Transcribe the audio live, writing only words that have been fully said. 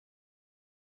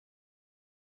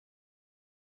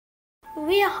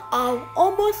We are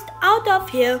almost out of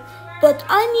here, but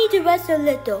I need to rest a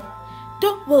little.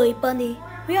 Don't worry, Bunny.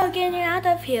 We are getting out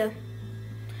of here.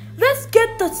 Let's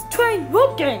get the train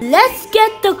working. Let's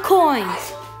get the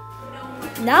coins.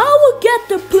 Now we'll get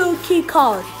the blue key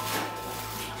card.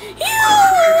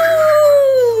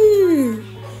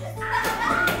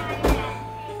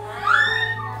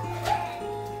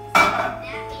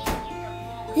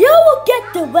 You will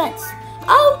get the rest.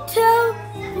 I'll tell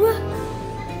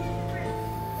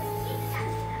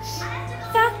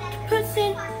that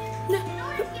person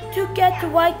to get the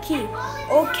white key.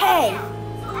 Okay.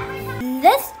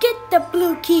 Let's get the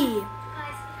blue key.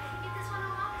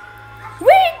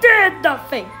 We did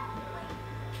nothing.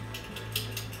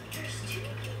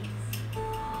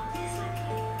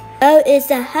 There is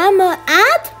a hammer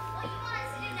at?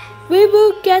 We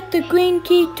will get the green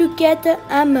key to get the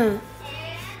hammer.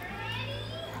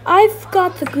 I've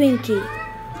got the green key.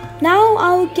 Now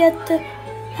I'll get the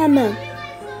hammer.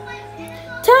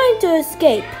 Time to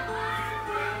escape.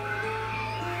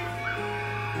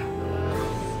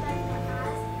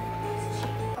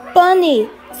 Bunny,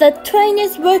 the train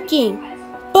is working.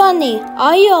 Bunny,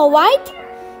 are you alright?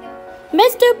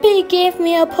 Mr. P gave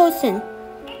me a potion.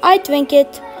 I drink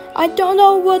it. I don't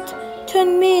know what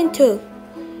turned me into.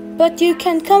 But you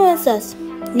can come with us.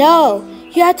 No,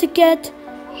 you have to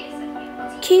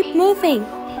keep moving.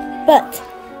 But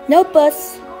no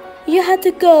bus. You have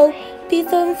to go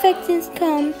before infections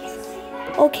come.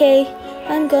 Okay,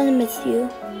 I'm gonna miss you.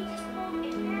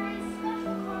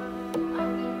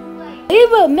 We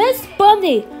will miss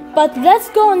Bunny, but let's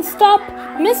go and stop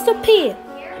Mr. P.